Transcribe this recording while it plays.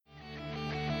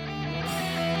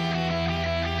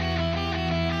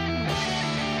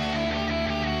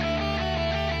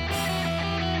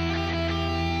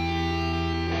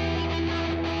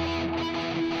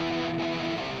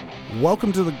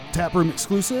Welcome to the Taproom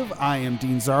Exclusive. I am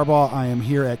Dean Zarbaugh. I am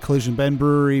here at Collision Bend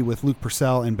Brewery with Luke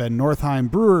Purcell and Ben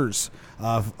Northeim, brewers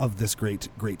of this great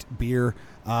beer.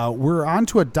 We're on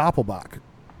to a dopplebock.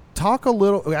 Talk a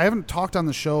little. I haven't talked on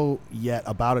the show yet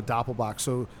about a dopplebock.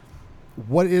 So,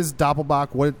 what is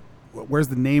dopplebock? Where's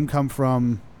the name come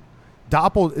from?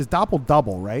 Doppel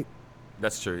double, right?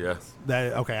 That's true. Yes.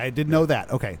 Okay, I did know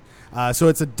that. Okay, so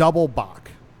it's a double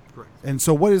bock. Correct. And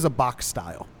so, what is a bock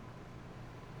style?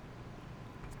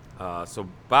 So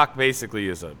Bock basically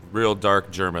is a real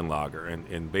dark German lager, and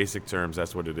in basic terms,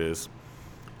 that's what it is.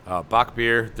 Bock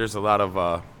beer. There's a lot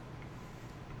of.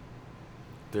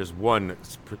 There's one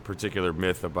particular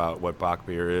myth about what Bock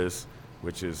beer is,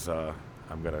 which is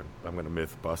I'm gonna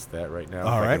myth bust that right now.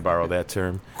 All if right. I can borrow that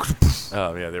term.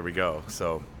 Yeah, there we go.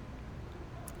 So,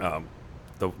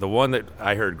 the one that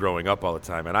I heard growing up all the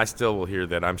time, and I still will hear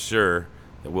that. I'm sure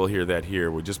that we'll hear that here.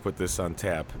 We just put this on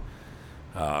tap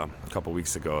a couple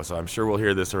weeks ago, so I'm sure we'll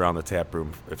hear this around the tap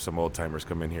room if some old timers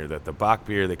come in here, that the Bock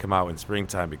beer, they come out in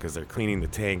springtime because they're cleaning the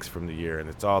tanks from the year, and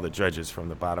it's all the dredges from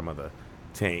the bottom of the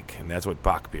tank, and that's what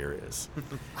Bock beer is.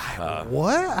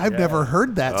 What? I've never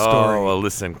heard that story. Oh, well,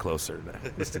 listen closer.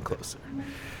 Listen closer.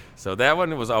 So that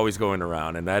one was always going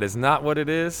around, and that is not what it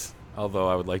is, although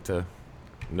I would like to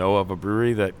know of a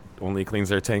brewery that only cleans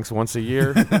their tanks once a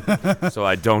year, so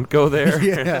I don't go there.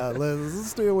 Yeah, let's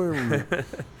stay away from it.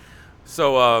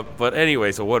 So, but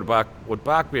anyway, so what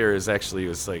Bock beer is actually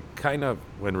is like kind of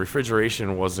when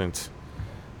refrigeration wasn't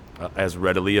as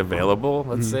readily available.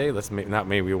 Let's say not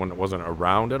maybe when it wasn't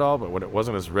around at all, but when it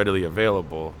wasn't as readily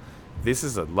available, this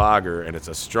is a lager, and it's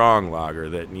a strong lager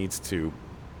that needs to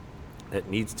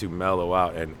mellow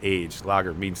out and age.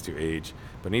 Lager means to age,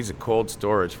 but needs a cold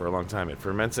storage for a long time. It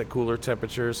ferments at cooler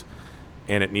temperatures,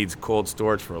 and it needs cold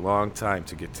storage for a long time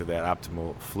to get to that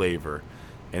optimal flavor.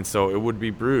 And so it would be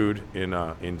brewed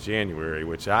in January,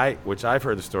 which I've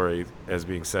heard the story as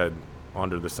being said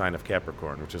under the sign of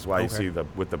Capricorn, which is why you see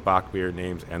with the Bock beer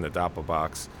names and the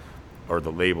dopplebocks or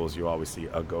the labels, you always see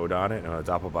a goat on it, and on a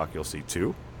doppelbock you'll see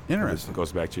two. Interesting. This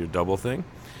goes back to your double thing.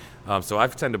 So I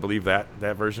tend to believe that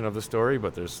version of the story,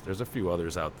 but there's a few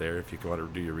others out there if you want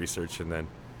to do your research and then,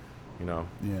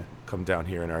 come down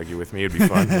here and argue with me. It'd be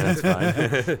fun. That's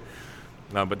fine.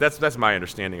 But that's my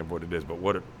understanding of what it is. But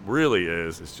what it really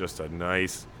is just a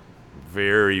nice,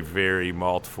 very, very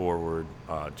malt-forward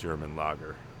German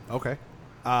lager. Okay.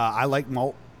 I like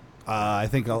malt. I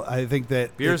think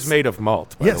that Beer's made of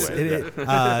malt, by yes, the way. it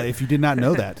is. If you did not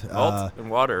know that. Malt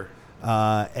and water.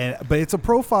 But it's a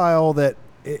profile that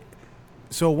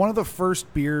so one of the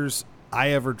first beers I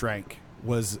ever drank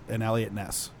was an Elliott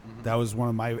Ness. That was one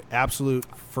of my absolute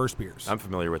first beers. I'm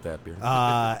familiar with that beer.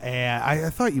 And I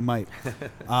thought you might.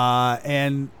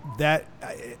 And that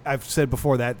I've said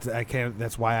before that I can't.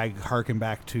 That's why I harken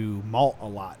back to malt a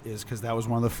lot, is because that was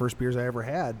one of the first beers I ever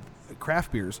had,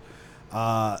 craft beers,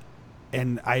 and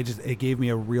it gave me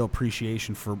a real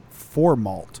appreciation for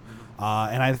malt.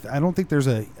 And I don't think there's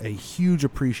a huge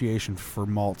appreciation for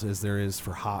malt as there is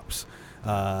for hops.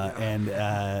 And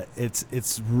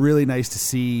it's really nice to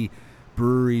see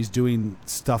breweries doing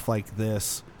stuff like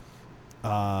this,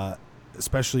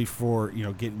 especially for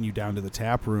getting you down to the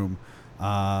tap room.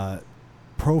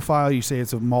 Profile, you say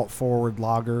it's a malt forward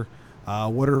lager.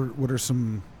 What are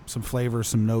some flavors,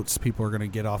 some notes people are going to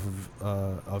get off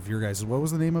of your guys'? What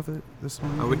was the name of it? This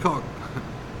one? We call it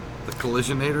the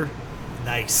Collisionator.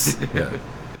 Nice. Yeah.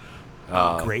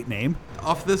 Great name.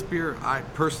 Off this beer, I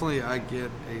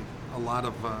get a lot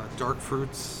of dark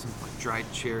fruits, like dried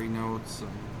cherry notes,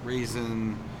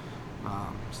 raisin,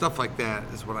 stuff like that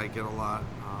is what I get a lot.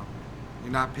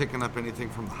 You're not picking up anything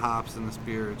from the hops in this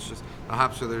beer. It's just the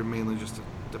hops are there mainly just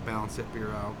to balance that beer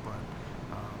out. But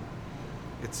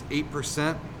it's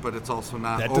 8%, but it's also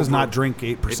not. That does not drink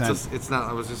 8%. It's not.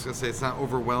 I was just gonna say it's not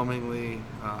overwhelmingly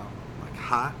like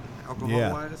hot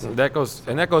alcohol-wise. Yeah. That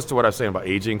goes to what I was saying about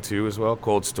aging too, as well.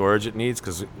 Cold storage it needs,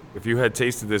 because if you had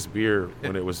tasted this beer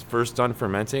when it was first done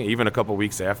fermenting, even a couple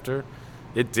weeks after,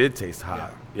 it did taste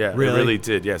hot. Yeah, really? It really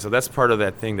did. Yeah, so that's part of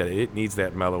that thing, that it needs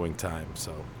that mellowing time.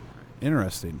 So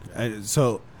Interesting.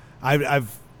 So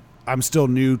I'm still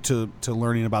new to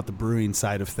learning about the brewing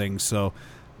side of things. So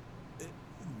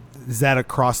is that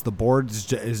across the board?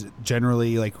 Is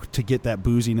generally like to get that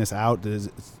booziness out? Is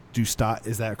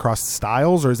that across the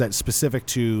styles, or is that specific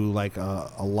to like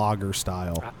a lager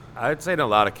style? I'd say in a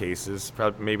lot of cases,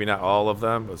 probably maybe not all of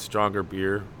them, but stronger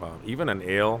beer, even an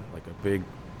ale, like a big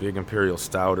imperial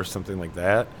stout or something like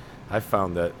that. I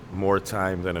found that more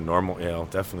time than a normal ale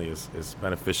definitely is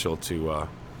beneficial to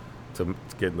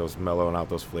getting those mellowing out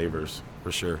those flavors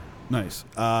for sure. Nice,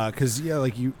 because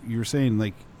like you were saying,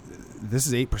 like this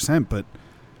is 8%, but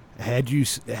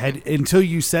until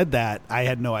you said that, I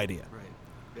had no idea. Right.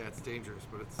 Yeah, it's dangerous,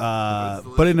 but it's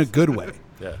but in a good way.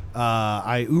 Yeah.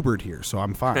 I Ubered here, so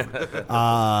I'm fine.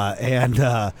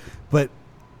 But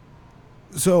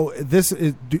so this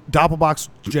is, dopplebocks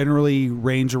generally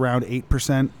range around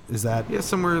 8%. Is that? Yeah,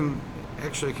 somewhere in,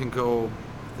 actually it can go,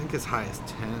 I think as high as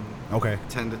 10. Okay.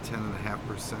 10 to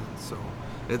 10.5%. So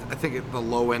I think the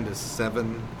low end is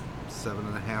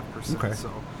 7.5%. Okay.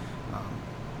 So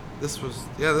this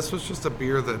was just a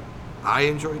beer that I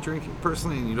enjoy drinking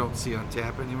personally, and you don't see on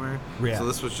tap anywhere. Yeah. So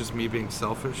this was just me being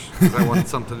selfish because I wanted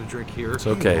something to drink here It's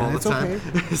okay. all the It's time.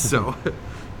 okay. So,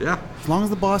 yeah. As long as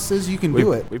the boss says you can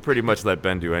do it. We pretty much let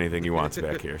Ben do anything he wants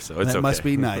back here, so it's That okay. must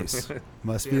be nice.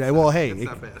 Must be Yeah, nice. it's Well, not- hey, it's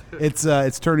not bad.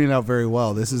 it's turning out very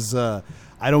well. This is I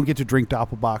don't get to drink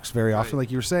doppelbocks very often, Right.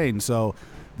 like you were saying. So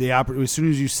as soon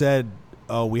as you said,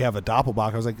 "Oh, we have a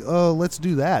doppelbock," I was like, "Oh, let's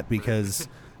do that," because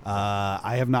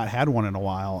I have not had one in a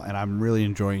while, and I'm really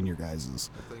enjoying your guys's.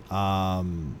 Thank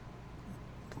you.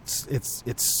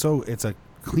 It's a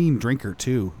clean drinker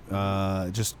too.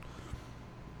 Just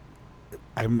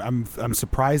I'm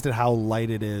surprised at how light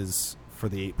it is for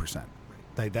the 8%.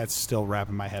 Like, that's still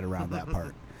wrapping my head around that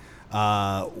part.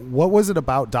 What was it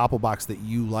about doppelbocks that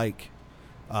you like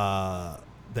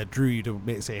that drew you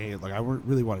to say, "Hey, like, I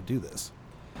really want to do this"?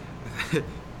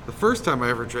 The first time I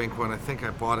ever drank one, I think I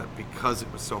bought it because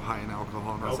it was so high in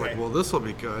alcohol, and I was Okay. like, "Well, this will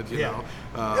be good," you know.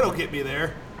 It'll get me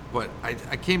there. But I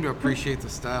came to appreciate the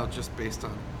style just based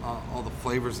on all the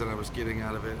flavors that I was getting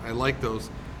out of it. I like those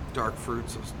dark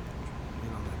fruits, those,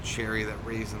 that cherry, that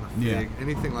raisin, the fig,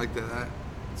 anything like that.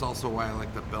 It's also why I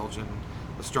like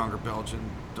the stronger Belgian,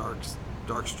 dark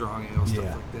strong ale, stuff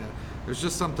Yeah. like that. There's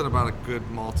just something about a good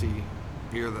malty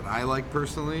beer that I like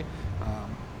personally.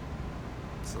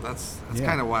 So that's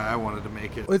kind of why I wanted to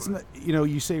make it. Well, it's not,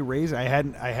 you say raisin. I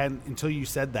hadn't until you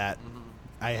said that.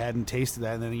 I hadn't tasted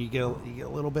that, and then you get a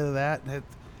little bit of that. And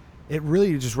it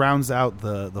really just rounds out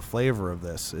the flavor of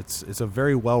this. It's a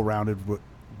very well-rounded,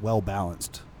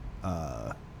 well-balanced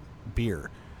beer.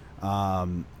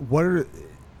 What are,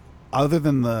 other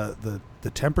than the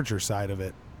temperature side of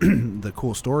it, the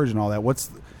cool storage and all that?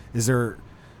 Is there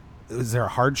a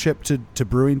hardship to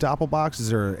brewing doppelbocks? Is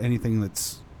there anything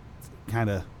that's kind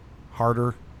of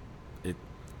harder?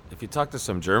 If you talk to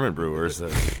some German brewers,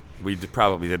 we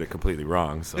probably did it completely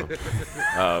wrong. So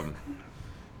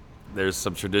there's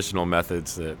some traditional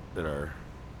methods that are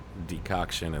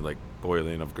decoction and like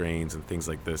boiling of grains and things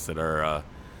like this that are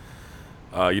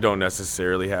you don't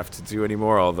necessarily have to do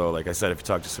anymore. Although, like I said, if you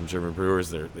talk to some German brewers,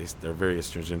 they're very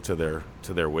astringent to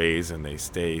their ways, and they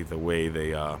stay the way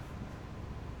they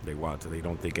want to. They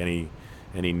don't think any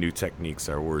new techniques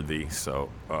are worthy. So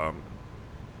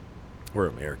we're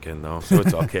American though, so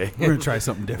it's okay. We're gonna try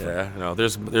something different. Yeah,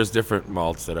 there's different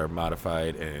malts that are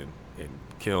modified and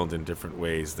kilned in different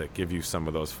ways that give you some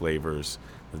of those flavors,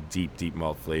 the deep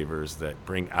malt flavors that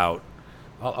bring out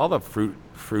all the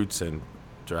fruits and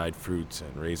dried fruits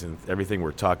and raisins. Everything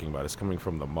we're talking about is coming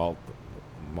from the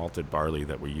malted barley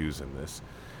that we use in this.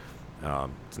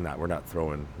 We're not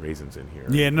throwing raisins in here.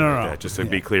 Yeah, no. That, just to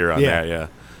be clear on that. Yeah.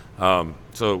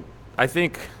 So I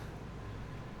think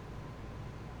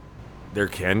there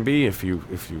can be, if you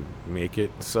make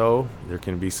it so, there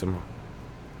can be some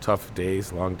tough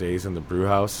days, long days in the brew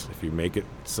house if you make it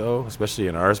so, especially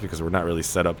in ours because we're not really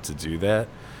set up to do that.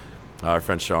 Our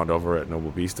friend Sean over at Noble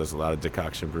Beast does a lot of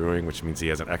decoction brewing, which means he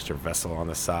has an extra vessel on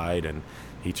the side, and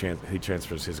he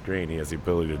transfers his grain. He has the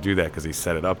ability to do that because he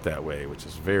set it up that way, which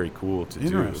is very cool to do.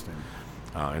 Interesting.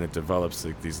 And it develops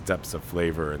these depths of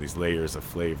flavor and these layers of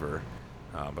flavor.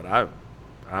 But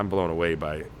I'm blown away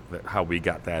by how we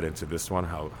got that into this one.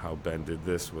 How Ben did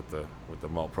this with the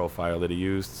malt profile that he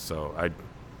used. So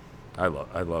I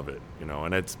love it,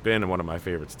 and it's been one of my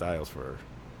favorite styles for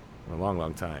a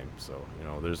long time. So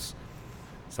there's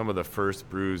some of the first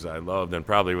brews I loved, and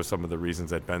probably was some of the reasons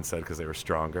that Ben said because they were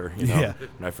stronger. Yeah.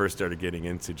 When I first started getting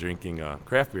into drinking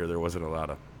craft beer, there wasn't a lot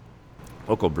of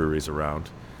local breweries around.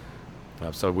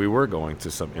 So we were going to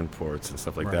some imports and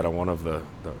stuff like that. And one of the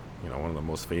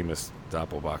most famous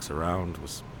doppelbocks around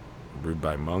was brewed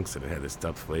by monks, and it had this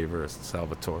depth flavor. It's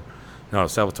Salvatore. No,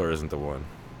 Salvatore isn't the one.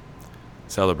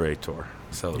 Celebrator.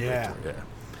 Yeah.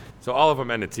 So all of them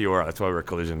end in T-O-R. That's why we're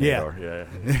Collisionator. Yeah.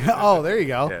 Oh, there you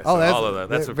go. Yeah, oh, so that's all of that.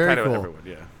 That's very kind cool. of everyone.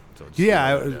 Yeah. So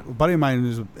just A buddy of mine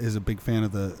is a big fan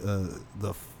of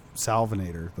the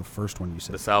Salvinator, the first one you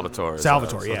said. the Salvatore.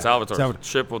 Salvatore, yeah. Salvatore.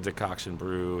 Triple decoction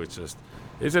brew. It's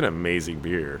an amazing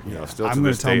beer. Still I'm to going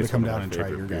this to tell day, him to it's come one of down my and try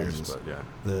favorite your beers, guys'. but yeah.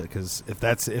 Because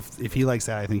if he likes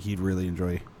that, I think he'd really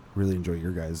enjoy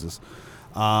your guys's.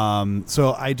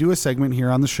 So I do a segment here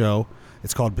on the show.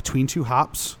 It's called Between Two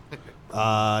Hops,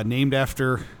 named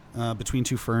after Between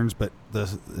Two Ferns, but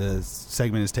the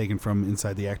segment is taken from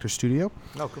inside the Actors Studio.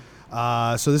 Oh,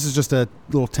 cool. So this is just a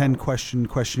little 10-question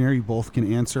questionnaire. You both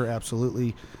can answer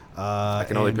absolutely. I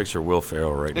can only picture Will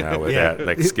Ferrell right now with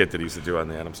that skit that he used to do on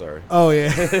that. I'm sorry. Oh, yeah.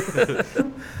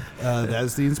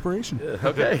 That's the inspiration.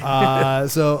 Okay.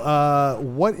 So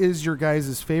what is your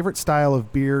guys' favorite style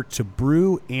of beer to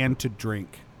brew and to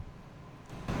drink?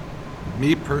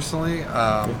 Me personally,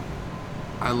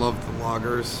 I love the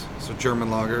lagers, so German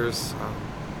lagers.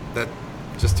 That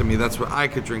just to me, that's what I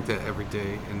could drink that every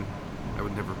day, and I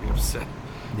would never be upset.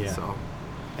 Yeah. So,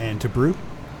 and to brew?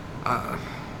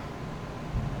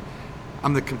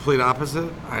 I'm the complete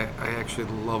opposite. I actually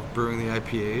love brewing the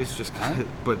IPAs,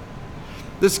 but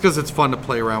this is because it's fun to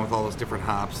play around with all those different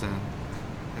hops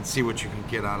and see what you can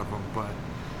get out of them.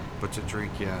 But to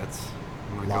drink,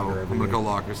 I'm gonna go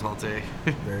lagers all day.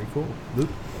 Very cool. Luke?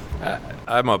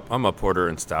 I'm a porter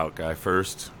and stout guy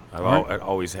first. I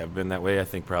always have been that way. I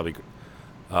think probably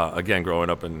again growing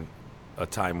up in a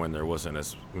time when there wasn't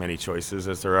as many choices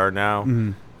as there are now.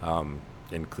 Mm-hmm.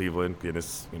 In Cleveland,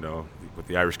 Guinness, with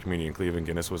the Irish community in Cleveland,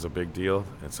 Guinness was a big deal,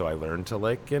 and so I learned to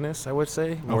like Guinness. I would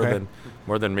say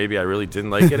more than maybe I really didn't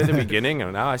like it in the beginning,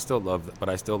 and now I still love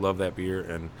that beer.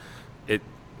 And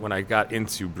when I got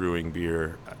into brewing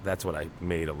beer, that's what I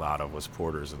made a lot of was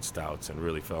porters and stouts, and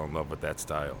really fell in love with that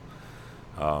style.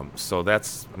 So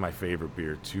that's my favorite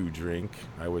beer to drink,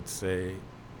 I would say.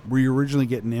 Were you originally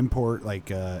getting imported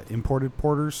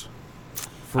porters?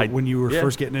 When you were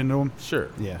first getting into them? Sure.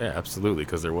 Yeah, absolutely,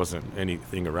 because there wasn't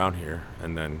anything around here.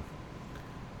 And then,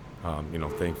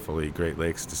 thankfully, Great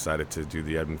Lakes decided to do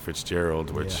the Edmund Fitzgerald,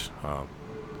 which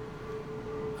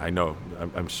I know,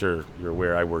 I'm sure you're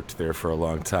aware I worked there for a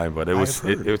long time, but it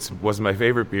was my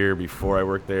favorite beer before I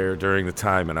worked there, during the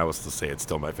time, and I will still say it's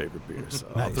still my favorite beer. So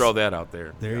nice. I'll throw that out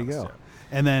there. There you go. Yeah.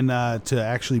 And then to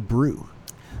actually brew.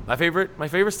 My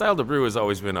favorite style to brew has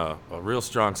always been a real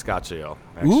strong Scotch ale.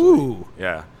 Actually. Ooh,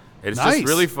 yeah, it's nice. Just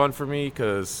really fun for me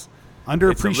because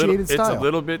underappreciated style. It's a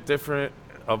little bit different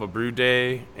of a brew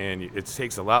day, and it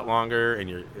takes a lot longer.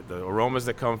 And the aromas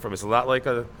that come from it's a lot like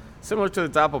similar to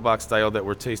the dopplebock style that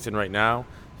we're tasting right now.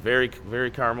 Very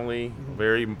very caramely,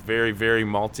 very very very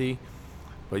malty.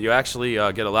 But you actually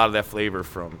get a lot of that flavor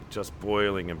from just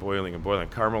boiling and boiling and boiling,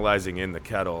 caramelizing in the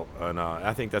kettle, and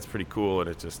I think that's pretty cool. And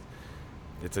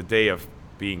it's a day of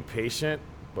being patient,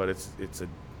 but it's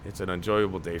an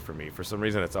enjoyable day for me. For some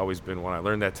reason, it's always been one. I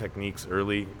learned that techniques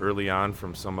early on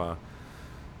from some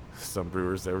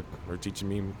brewers that were teaching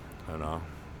me.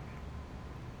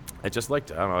 I just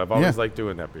liked it. I don't know. I've always liked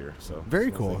doing that beer. So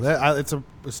very cool. It's a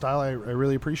style I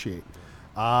really appreciate.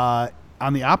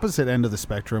 On the opposite end of the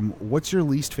spectrum, what's your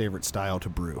least favorite style to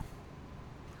brew?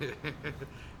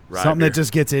 Something beer. That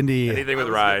just gets into you. Anything with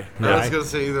rye. I was going to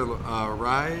say either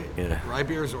rye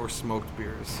beers or smoked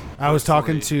beers. I was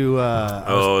talking to...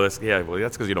 that's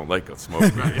because you don't like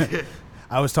smoked beer.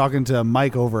 I was talking to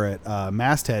Mike over at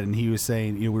Masthead, and he was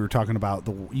saying, we were talking about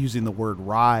using the word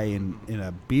rye in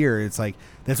a beer. It's like,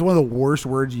 that's one of the worst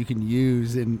words you can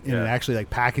use in actually like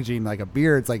packaging like a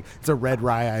beer. It's like, it's a red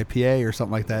rye IPA or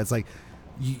something like that. It's like,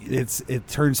 it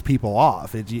turns people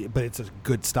off, but it's a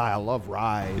good style of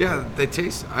rye. Yeah, they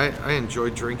taste. I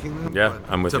enjoy drinking them. Yeah,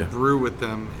 I'm with you. To brew with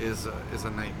them is a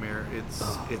nightmare.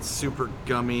 It's super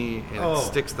gummy and it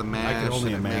sticks the mash. I can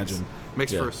only imagine.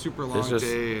 Makes for a super long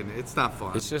day, and it's not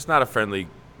fun. It's just not a friendly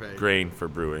grain for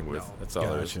brewing with. No. That's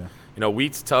all it is.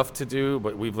 Wheat's tough to do,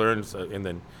 but we've learned, and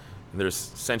then there's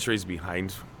centuries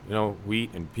behind wheat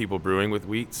and people brewing with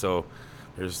wheat, so.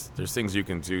 There's things you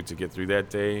can do to get through that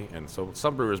day, and so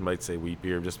some brewers might say wheat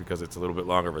beer just because it's a little bit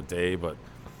longer of a day, but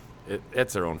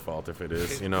it's their own fault if it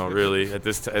is. Really at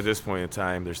this point in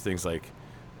time, there's things like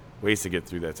ways to get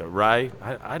through that. So rye,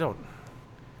 I don't,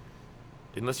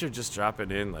 unless you're just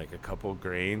dropping in like a couple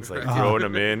grains, like throwing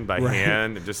them in by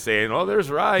hand and just saying, "Oh,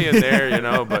 there's rye in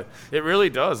there," But it really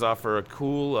does offer a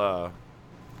cool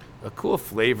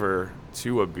flavor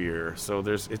to a beer, so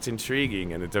it's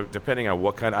intriguing, and depending on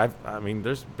what kind.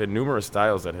 There's been numerous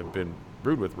styles that have been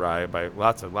brewed with rye by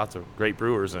lots of great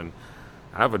brewers, and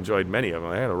I've enjoyed many of them.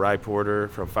 I had a rye porter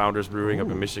from Founders Brewing up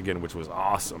in Michigan, which was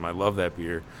awesome. I love that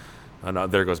beer.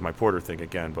 And there goes my porter thing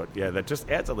again, but yeah, that just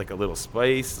adds a little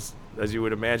spice, as you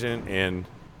would imagine,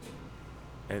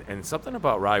 and something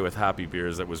about rye with hoppy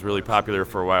beers that was really popular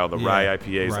for a while. The rye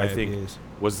IPAs, I think,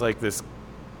 was like this.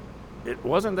 It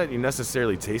wasn't that you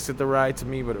necessarily tasted the rye to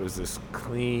me, but it was this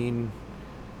clean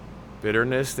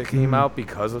bitterness that came out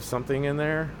because of something in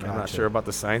there. Gotcha. I'm not sure about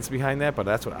the science behind that, but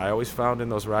that's what I always found in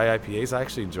those rye IPAs. I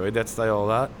actually enjoyed that style a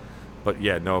lot. But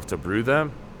yeah, no, to brew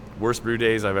them, worst brew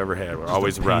days I've ever had. We're Just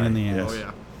always a pain right. in the ass.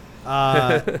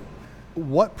 Oh yeah.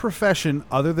 What profession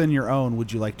other than your own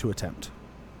would you like to attempt?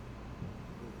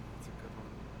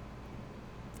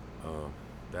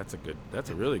 That's a good one. That's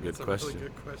a really good question. Really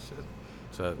good question.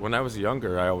 So when I was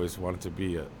younger, I always wanted to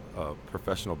be a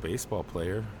professional baseball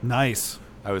player. Nice.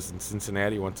 I was in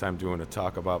Cincinnati one time doing a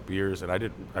talk about beers, and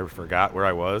I forgot where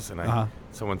I was, and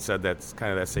someone said that's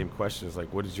kind of that same question. It's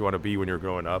like, what did you want to be when you were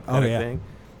growing up? Kind of thing.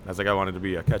 I was like, I wanted to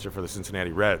be a catcher for the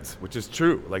Cincinnati Reds, which is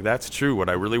true. Like, that's true. What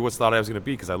I really thought I was going to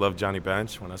be, because I loved Johnny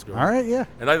Bench when I was growing up. All right, yeah.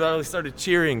 And I literally started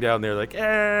cheering down there, like,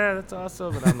 that's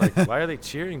awesome. And I'm like, why are they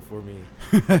cheering for me?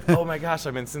 Like, oh my gosh,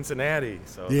 I'm in Cincinnati.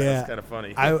 So that's kind of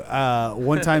funny.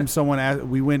 One time someone asked,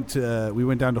 we went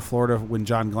down to Florida when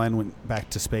John Glenn went back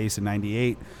to space in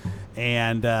 '98,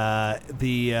 and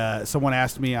someone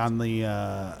asked me on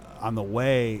the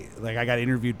way, like, I got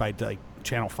interviewed by like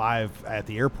Channel 5 at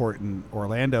the airport in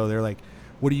Orlando. They're like,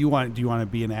 what do you want? Do you want to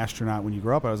be an astronaut when you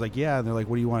grow up? I was like, yeah. And they're like,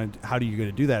 what do you want? How are you going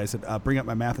to do that? I said, bring up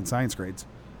my math and science grades.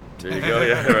 There you go.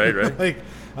 Yeah, right.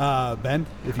 Like, Ben,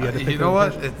 if you had to pick you know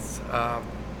what? It's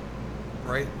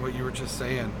right what you were just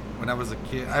saying. When I was a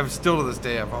kid, I've still to this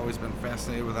day, I've always been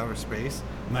fascinated with outer space.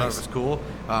 Nice. Thought it was cool.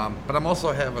 But I'm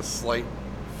also have a slight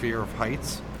fear of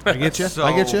heights. I get you. So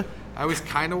I get you. I always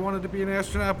kind of wanted to be an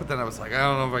astronaut, but then I was like, I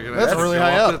don't know if I can. That's really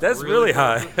high up. That's really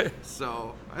high.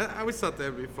 So I always thought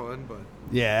that'd be fun, but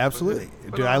Yeah, absolutely.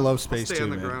 but Dude, I love space I'll stay too, on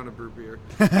the man. ground and brew beer.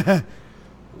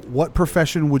 What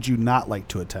profession would you not like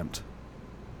to attempt?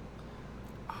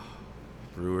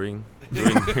 Brewing. Is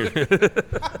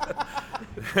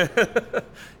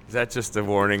that just a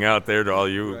warning out there to all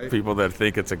you people that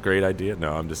think it's a great idea?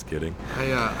 No, I'm just kidding.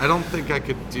 I don't think I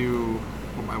could do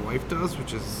what my wife does,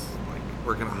 which is like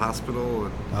work in a hospital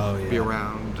and be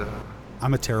around.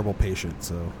 I'm a terrible patient,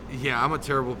 so. Yeah, I'm a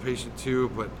terrible patient too,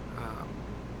 but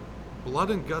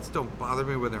blood and guts don't bother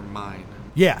me when they're mine.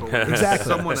 Yeah, But when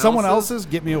exactly. Someone else's,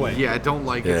 get me away. Yeah, I don't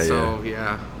like Yeah, it,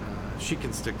 so she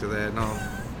can stick to that, and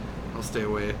I'll stay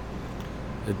away.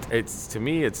 It's to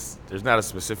me, there's not a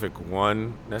specific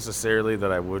one necessarily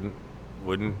that I wouldn't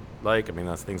like. I mean,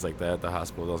 that's things like that. The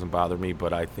hospital doesn't bother me,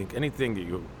 but I think anything that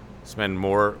you spend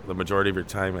the majority of your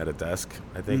time at a desk,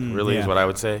 I think really is what I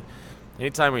would say.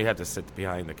 Anytime you have to sit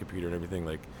behind the computer and everything,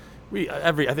 like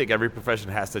I think every profession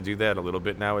has to do that a little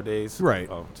bit nowadays, right?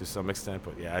 To some extent,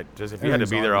 but yeah, if you had to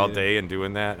be there all day and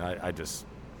doing that,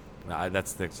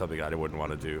 that's something I wouldn't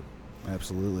want to do.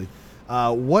 Absolutely.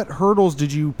 What hurdles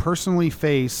did you personally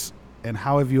face, and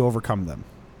how have you overcome them?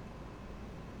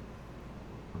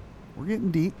 We're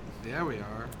getting deep. Yeah, we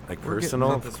are. Like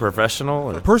personal,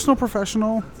 professional, or personal,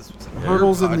 professional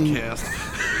hurdles in the.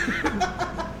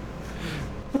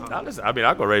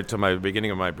 I'll go right to my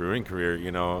beginning of my brewing career.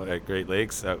 You know, at Great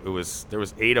Lakes, there was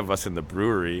 8 of us in the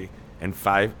brewery, and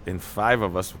five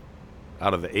of us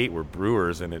out of the 8 were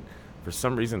brewers, and for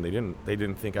some reason they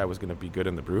didn't think I was going to be good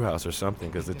in the brew house or something,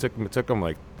 because it took them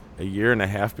like a year and a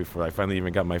half before I finally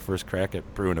even got my first crack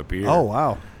at brewing a beer. Oh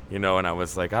wow! You know, and I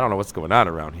was like, I don't know what's going on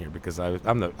around here, because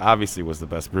obviously was the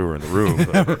best brewer in the room,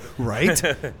 but. Right.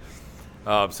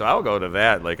 So I'll go to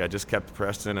that. Like, I just kept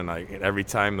pressing, and every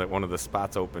time that one of the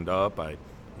spots opened up, I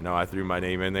threw my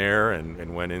name in there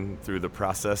and went in through the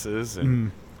processes,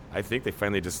 and I think they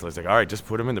finally just was like, all right, just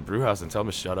put him in the brew house and tell him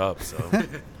to shut up. So,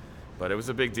 but it was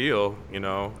a big deal, you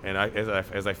know. And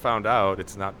as I found out,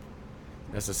 it's not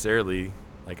necessarily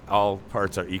like all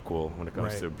parts are equal when it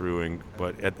comes to brewing,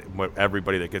 but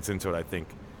everybody that gets into it, I think,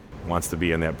 wants to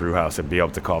be in that brew house and be able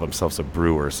to call themselves a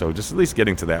brewer. So just at least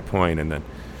getting to that point, and then.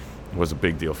 Was a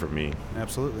big deal for me.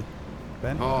 Absolutely.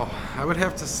 Ben? Oh, I would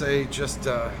have to say just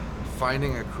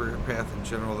finding a career path in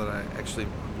general that I actually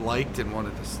liked and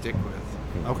wanted to stick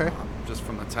with. Okay. Just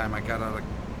from the time I got out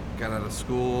of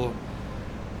school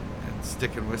and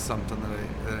sticking with something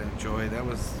that I enjoy, that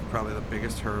was probably the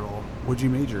biggest hurdle. What'd you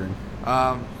major in?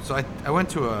 So I went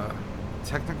to a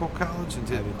technical college and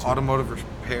did automotive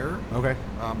repair. Okay.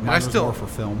 And I still more for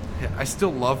film. I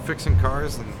still love fixing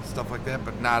cars and stuff like that,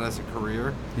 but not as a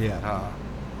career. Yeah.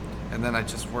 And then I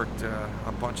just worked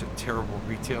a bunch of terrible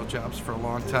retail jobs for a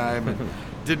long time and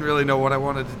didn't really know what I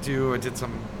wanted to do. I did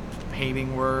some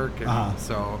painting work, and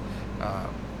so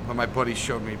when my buddy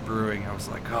showed me brewing, I was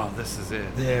like, oh, this is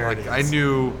it. There it is. I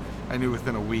knew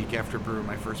within a week after brewing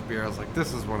my first beer, I was like,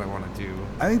 this is what I want to do.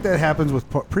 I think that happens with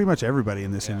pretty much everybody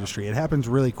in this industry. It happens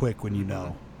really quick when you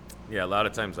know. Yeah, a lot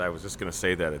of times I was just going to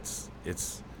say that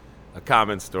it's a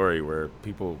common story where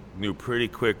people knew pretty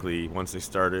quickly once they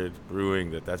started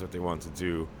brewing that's what they wanted to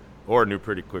do, or knew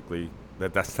pretty quickly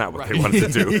that's not what they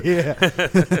wanted to do.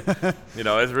 Yeah. You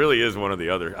know, it really is one or the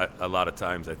other. A lot of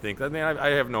times, I think. I mean, I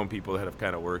have known people that have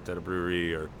kind of worked at a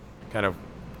brewery or kind of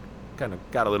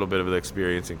got a little bit of the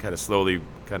experience and kind of slowly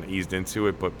kind of eased into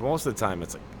it. But most of the time,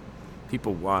 it's like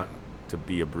people want to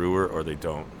be a brewer or they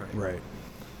don't. Right.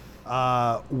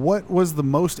 What was the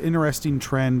most interesting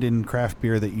trend in craft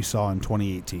beer that you saw in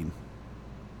 2018?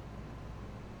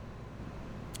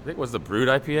 I think it was the brewed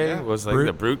IPA. Yeah. It was like Brewed.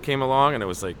 the brewed came along, and it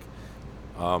was like,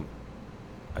 I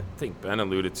think Ben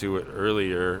alluded to it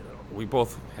earlier. We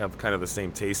both have kind of the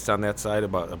same tastes on that side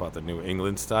about the New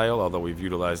England style, although we've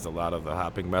utilized a lot of the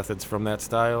hopping methods from that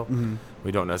style. Mm-hmm.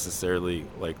 We don't necessarily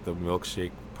like the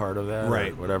milkshake part of that,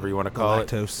 Right. or whatever you want to The call it.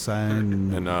 lactose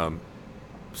sign. And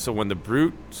so when the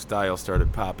brute style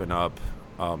started popping up,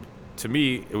 to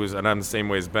me it was, and I'm the same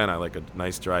way as Ben. I like a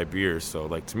nice dry beer, so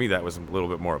like to me that was a little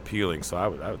bit more appealing. So I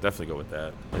would definitely go with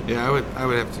that. Yeah, I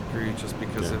would have to agree, just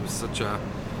because it was such a,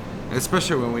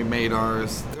 especially when we made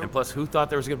ours. And plus, who thought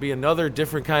there was going to be another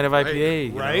different kind of IPA?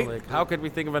 you know? Right. Like, how could we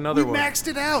think of another We one? maxed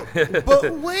it out,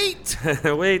 but wait.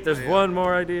 Wait, there's one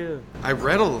more idea. I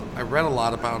read a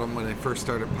lot about them when they first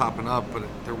started popping up, but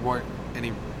there weren't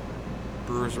any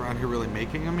brewers around here really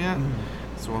making them yet.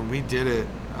 So when we did it,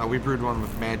 we brewed one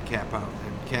with Madcap out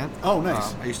in Kent. Oh,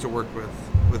 nice. I used to work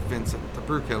with Vince at the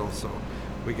Brew Kettle, so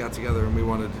we got together and we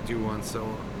wanted to do one. So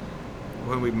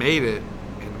when we made it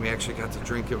and we actually got to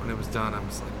drink it when it was done, I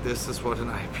was like, this is what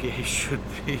an IPA should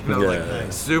be. You know,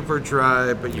 like super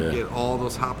dry, but you get all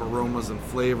those hop aromas and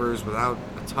flavors without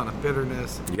a ton of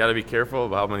bitterness. You got to be careful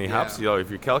about how many hops. Yeah. You know, if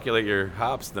you calculate your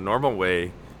hops the normal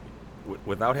way,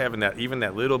 without having that, even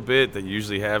that little bit that you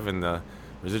usually have in the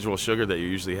residual sugar that you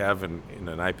usually have in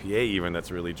an IPA, even that's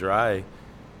really dry,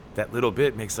 that little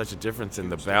bit makes such a difference in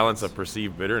the balance of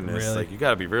perceived bitterness. Really? Like, you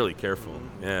got to be really careful.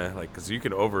 Yeah, like, because you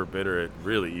can over bitter it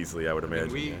really easily, I would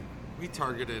imagine. We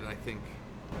targeted, I think,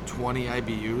 20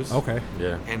 IBUs. Okay.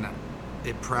 Yeah. And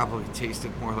it probably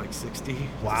tasted more like 60,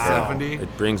 Wow. 70.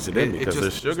 It brings it in because the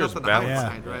sugar's nothing balanced.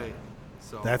 outside, right?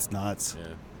 So That's nuts.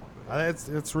 Yeah.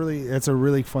 It's a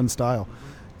really fun style.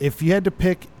 If you had to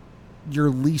pick your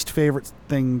least favorite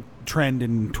trend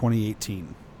in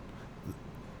 2018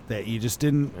 that you just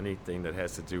didn't, Anything that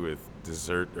has to do with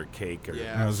dessert or cake or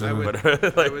yeah, was I would,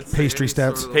 Like I would say pastry any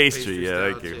stouts. sort of pastry,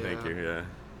 stouts, thank you, yeah.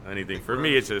 Anything Like for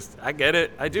me, it's just I get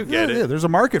it, I do get it. Yeah, there's a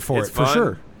market for It's it for fun.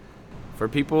 sure. For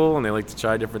people, and they like to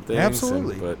try different things.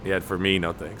 Absolutely. But yeah, for me,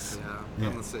 no thanks. Yeah,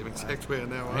 I'm the same exact way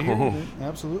on that I one. hear you.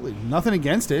 Absolutely, nothing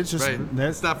against it. It's just Right.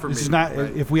 It's not for it's me. not.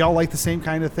 Right. If we all like the same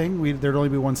kind of thing, there'd only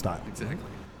be one style. Exactly.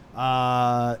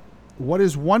 What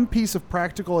is one piece of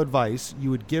practical advice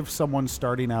you would give someone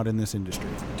starting out in this industry?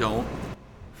 Don't.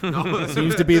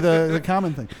 Seems to be the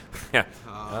common thing. Yeah.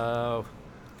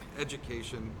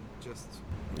 Education, just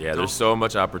Yeah, don't- there's so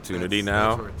much opportunity that's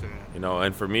now. where it's at. You know,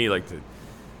 and for me, like,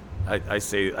 I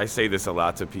say this a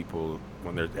lot to people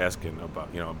when they're asking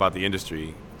about the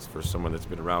industry. It's for someone that's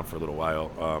been around for a little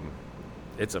while.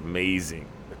 It's amazing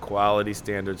the quality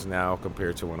standards now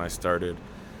compared to when I started.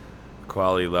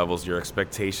 Quality levels, your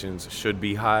expectations should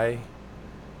be high.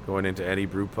 Going into any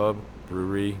brew pub,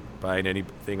 brewery, buying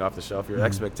anything off the shelf, your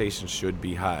expectations should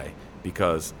be high,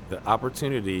 because the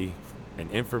opportunity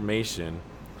and information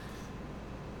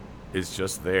is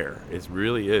just there. It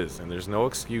really is, and there's no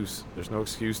excuse. There's no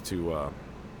excuse to,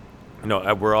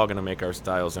 we're all going to make our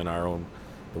styles in our own,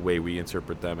 the way we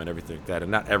interpret them and everything like that.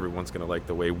 And not everyone's going to like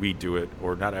the way we do it,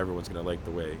 or not everyone's going to like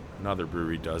the way another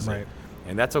brewery does Right. it.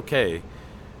 And that's okay,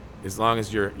 as long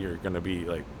as you're going to be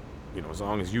like, as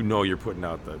long as you're putting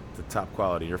out the top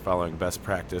quality, you're following best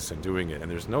practice and doing it.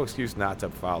 And there's no excuse not to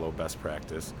follow best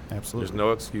practice. Absolutely. There's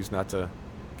no excuse not to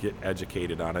get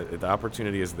educated on it. The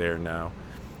opportunity is there now.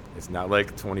 It's not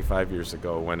like 25 years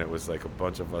ago when it was like a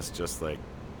bunch of us just like,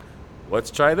 let's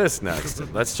try this next.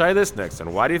 And let's try this next.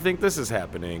 And why do you think this is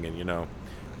happening? And,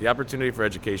 the opportunity for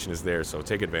education is there. So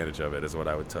take advantage of it is what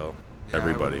I would tell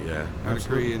everybody. I would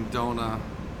agree, and don't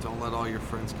let all your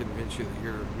friends convince you that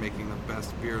you're making the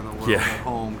best beer in the world Yeah. at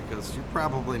home, because you're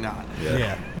probably not.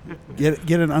 Yeah.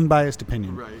 Get an unbiased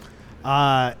opinion.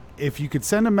 Right. If you could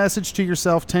send a message to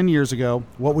yourself 10 years ago,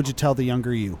 what would you tell the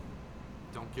younger you?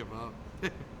 Don't give up. For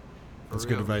That's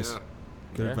good real, advice. yeah.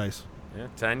 Good Yeah. advice. Yeah,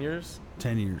 10 years?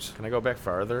 10 years. Can I go back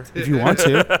farther? If you want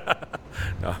to.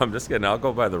 No, I'm just kidding. I'll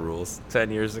go by the rules. 10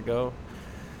 years ago?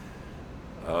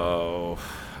 Oh,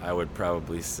 I would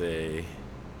probably say,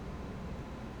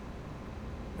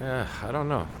 I don't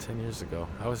know. 10 years ago,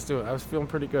 I was feeling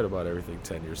pretty good about everything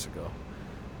 10 years ago.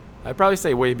 I'd probably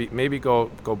say maybe go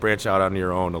branch out on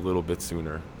your own a little bit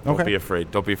sooner. Don't Okay. be afraid.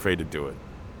 Don't be afraid to do it.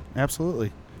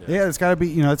 Absolutely. Yeah, it's got to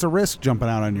be, it's a risk jumping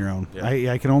out on your own.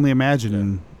 Yeah. I can only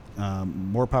imagine.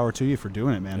 More power to you for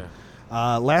doing it, man.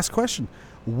 Yeah. Last question.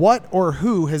 What or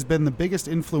who has been the biggest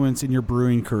influence in your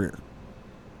brewing career?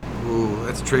 Ooh,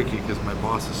 that's tricky because my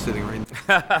boss is sitting right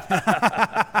there.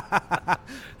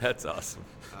 That's awesome.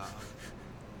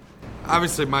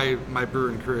 Obviously, my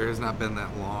brewing career has not been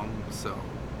that long, so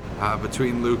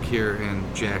between Luke here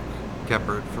and Jack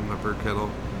Keppert from the Brew Kettle,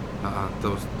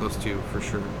 those two for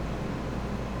sure.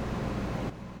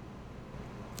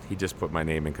 He just put my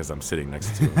name in because I'm sitting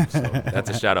next to him. So that's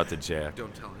a shout out to Jack.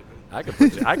 Don't tell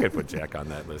anybody. I could put Jack on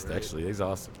that list. Actually, he's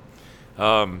awesome.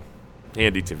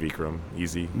 Andy Tavikram,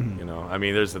 easy. I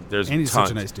mean, there's Andy's tons.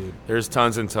 such a nice dude. There's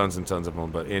tons and tons and tons of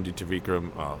them. But Andy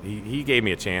Tavikram, he gave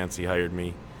me a chance. He hired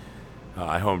me.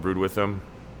 I homebrewed with him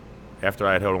after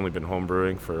I had only been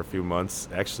homebrewing for a few months.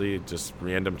 Actually, just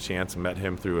random chance met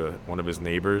him through one of his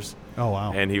neighbors. Oh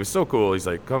wow! And he was so cool. He's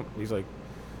like, come. He's like,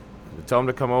 tell him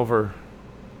to come over.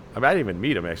 I didn't even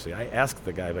meet him, actually. I asked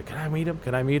the guy, but can I meet him?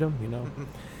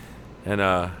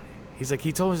 And he's like,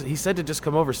 he said to just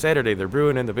come over Saturday. They're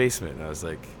brewing in the basement. And I was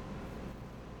like,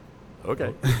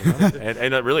 okay.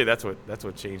 And really, that's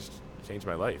what changed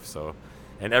my life. So,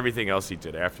 and everything else he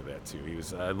did after that too.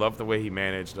 I love the way he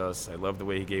managed us. I love the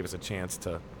way he gave us a chance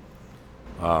to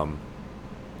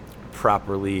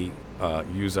properly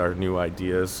use our new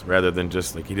ideas, rather than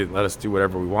just like, he didn't let us do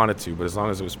whatever we wanted to, but as long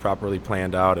as it was properly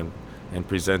planned out and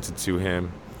presented to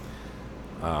him,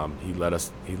 he let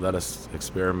us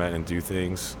experiment and do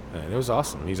things, and it was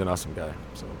awesome. He's an awesome guy.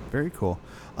 So very cool.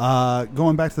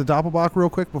 Going back to the Doppelbock real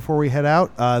quick before we head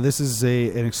out, this is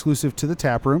an exclusive to the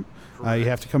tap room. You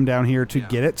have to come down here to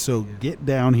get it, so get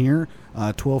down here,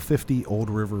 1250 Old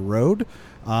River Road.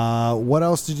 What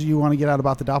else did you want to get out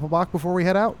about the Doppelbock before we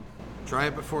head out? Try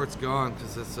it before it's gone,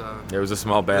 because it's it was a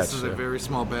small batch. This is a very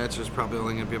small batch. There's probably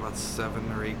only going to be about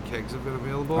 7 or 8 kegs of it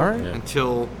available. All right.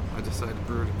 Until I decide to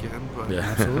brew it again. But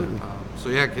absolutely. So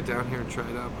get down here and try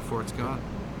it out before it's gone.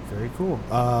 Very cool.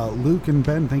 Luke and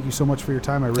Ben, thank you so much for your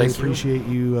time. I really appreciate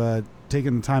you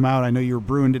taking the time out. I know you were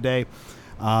brewing today,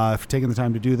 for taking the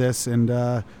time to do this.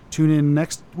 And tune in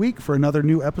next week for another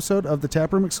new episode of the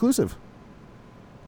Taproom Exclusive.